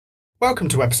Welcome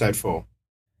to episode 4.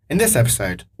 In this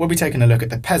episode, we'll be taking a look at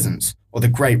the peasants, or the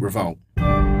Great Revolt.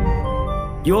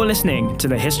 You're listening to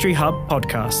the History Hub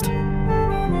podcast.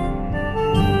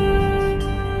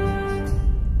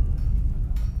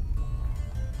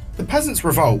 The Peasants'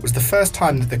 Revolt was the first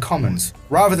time that the commons,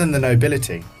 rather than the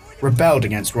nobility, rebelled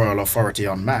against royal authority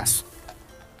en masse.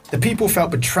 The people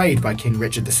felt betrayed by King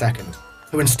Richard II,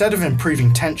 who instead of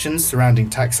improving tensions surrounding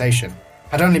taxation,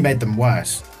 had only made them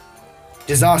worse.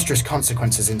 Disastrous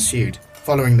consequences ensued,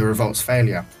 following the revolt's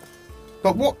failure.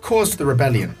 But what caused the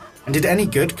rebellion, and did any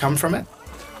good come from it?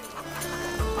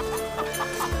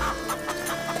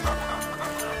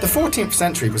 The 14th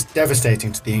century was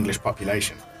devastating to the English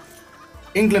population.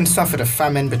 England suffered a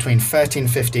famine between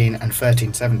 1315 and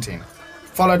 1317,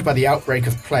 followed by the outbreak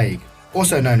of plague,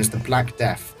 also known as the Black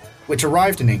Death, which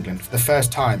arrived in England for the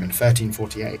first time in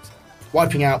 1348,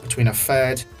 wiping out between a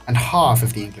third and half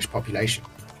of the English population.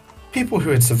 People who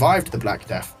had survived the Black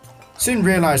Death soon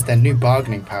realised their new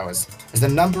bargaining powers, as the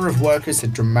number of workers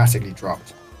had dramatically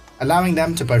dropped, allowing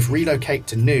them to both relocate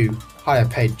to new, higher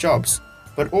paid jobs,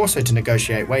 but also to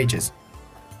negotiate wages.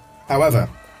 However,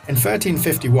 in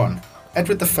 1351,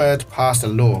 Edward III passed a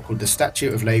law called the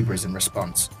Statute of Labourers in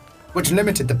response, which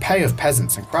limited the pay of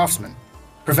peasants and craftsmen,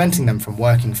 preventing them from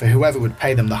working for whoever would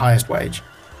pay them the highest wage.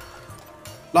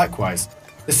 Likewise,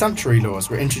 the sumptuary laws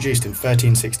were introduced in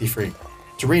 1363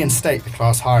 to reinstate the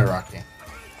class hierarchy.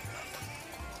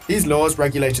 These laws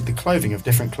regulated the clothing of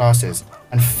different classes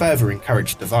and further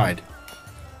encouraged divide.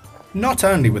 Not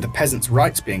only were the peasants'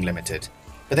 rights being limited,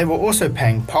 but they were also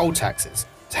paying poll taxes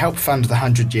to help fund the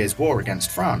 100 Years' War against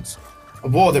France, a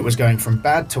war that was going from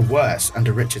bad to worse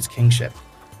under Richard's kingship.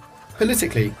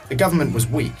 Politically, the government was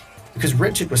weak because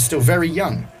Richard was still very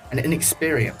young and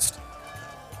inexperienced.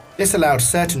 This allowed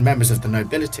certain members of the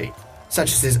nobility,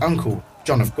 such as his uncle,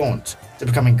 John of Gaunt, to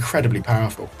become incredibly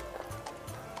powerful.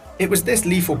 It was this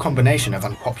lethal combination of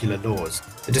unpopular laws,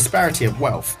 the disparity of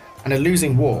wealth, and a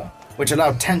losing war which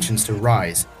allowed tensions to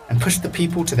rise and pushed the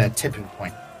people to their tipping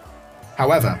point.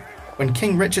 However, when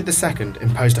King Richard II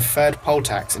imposed a third poll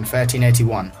tax in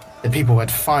 1381, the people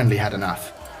had finally had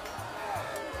enough.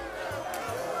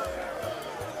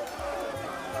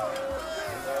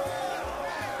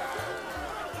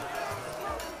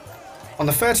 On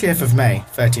the 30th of May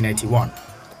 1381,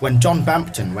 when John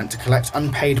Bampton went to collect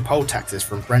unpaid poll taxes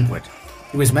from Brentwood,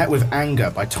 he was met with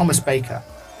anger by Thomas Baker,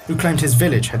 who claimed his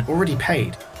village had already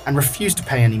paid and refused to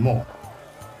pay any more.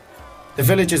 The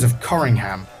villages of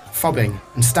Corringham, Fobbing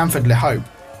and Stamford-le-Hope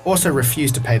also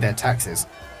refused to pay their taxes,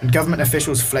 and government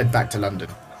officials fled back to London.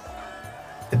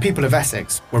 The people of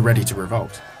Essex were ready to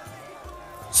revolt.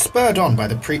 Spurred on by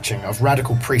the preaching of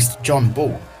radical priest John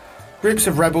Ball, groups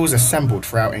of rebels assembled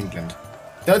throughout England.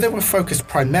 Though they were focused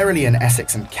primarily in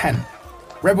Essex and Kent,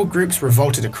 rebel groups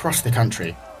revolted across the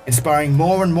country, inspiring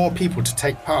more and more people to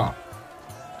take part.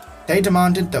 They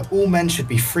demanded that all men should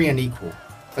be free and equal,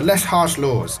 for less harsh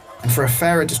laws, and for a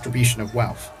fairer distribution of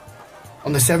wealth.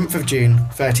 On the 7th of June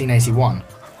 1381,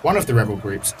 one of the rebel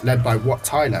groups, led by Wat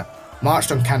Tyler,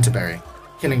 marched on Canterbury,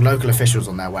 killing local officials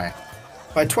on their way.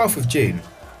 By 12th of June,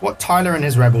 Wat Tyler and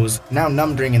his rebels, now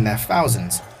numbering in their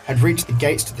thousands, had reached the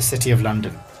gates to the City of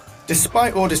London.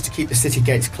 Despite orders to keep the city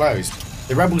gates closed,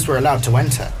 the rebels were allowed to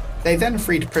enter. They then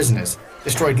freed prisoners,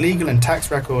 destroyed legal and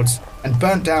tax records, and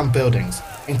burnt down buildings,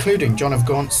 including John of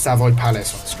Gaunt's Savoy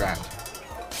Palace on the Strand.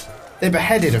 They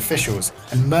beheaded officials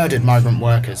and murdered migrant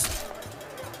workers.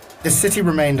 The city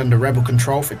remained under rebel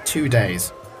control for 2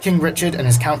 days. King Richard and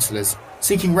his councillors,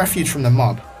 seeking refuge from the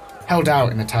mob, held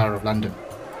out in the Tower of London.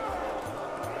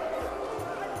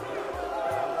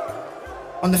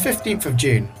 On the 15th of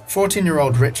June,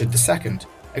 14-year-old Richard II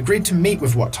agreed to meet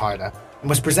with Wat Tyler and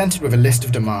was presented with a list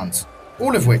of demands,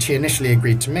 all of which he initially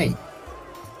agreed to meet.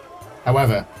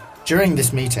 However, during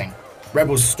this meeting,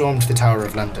 rebels stormed the Tower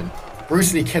of London,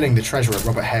 brutally killing the Treasurer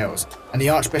Robert Hales and the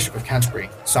Archbishop of Canterbury,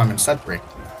 Simon Sudbury.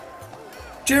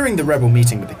 During the rebel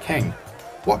meeting with the king,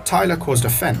 Wat Tyler caused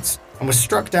offence and was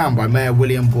struck down by Mayor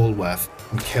William Walworth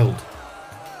and killed.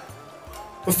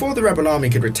 Before the rebel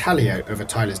army could retaliate over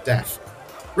Tyler's death,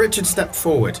 Richard stepped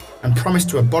forward and promised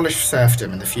to abolish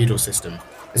serfdom in the feudal system,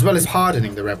 as well as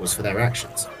pardoning the rebels for their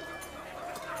actions.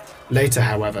 Later,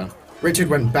 however, Richard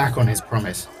went back on his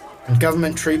promise, and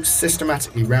government troops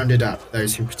systematically rounded up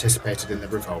those who participated in the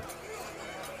revolt.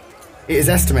 It is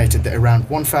estimated that around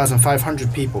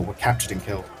 1,500 people were captured and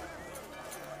killed.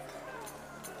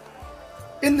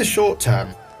 In the short term,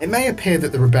 it may appear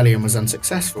that the rebellion was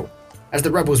unsuccessful, as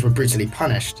the rebels were brutally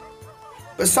punished.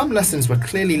 But some lessons were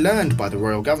clearly learned by the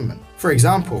royal government. For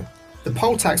example, the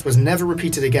poll tax was never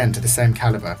repeated again to the same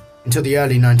calibre until the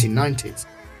early 1990s,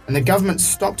 and the government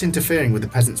stopped interfering with the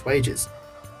peasants' wages.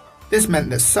 This meant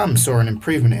that some saw an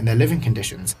improvement in their living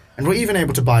conditions and were even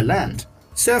able to buy land.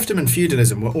 Serfdom and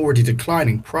feudalism were already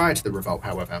declining prior to the revolt,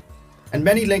 however, and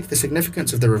many linked the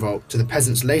significance of the revolt to the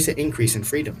peasants' later increase in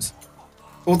freedoms.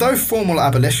 Although formal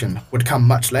abolition would come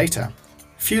much later,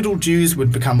 feudal dues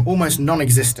would become almost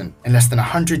non-existent in less than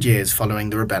 100 years following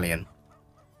the rebellion.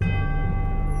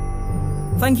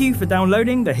 Thank you for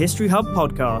downloading the History Hub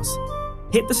podcast.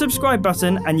 Hit the subscribe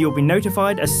button and you'll be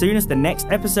notified as soon as the next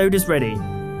episode is ready.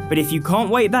 But if you can't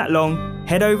wait that long,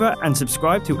 head over and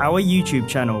subscribe to our YouTube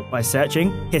channel by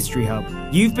searching History Hub.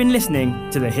 You've been listening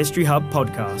to the History Hub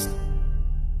podcast.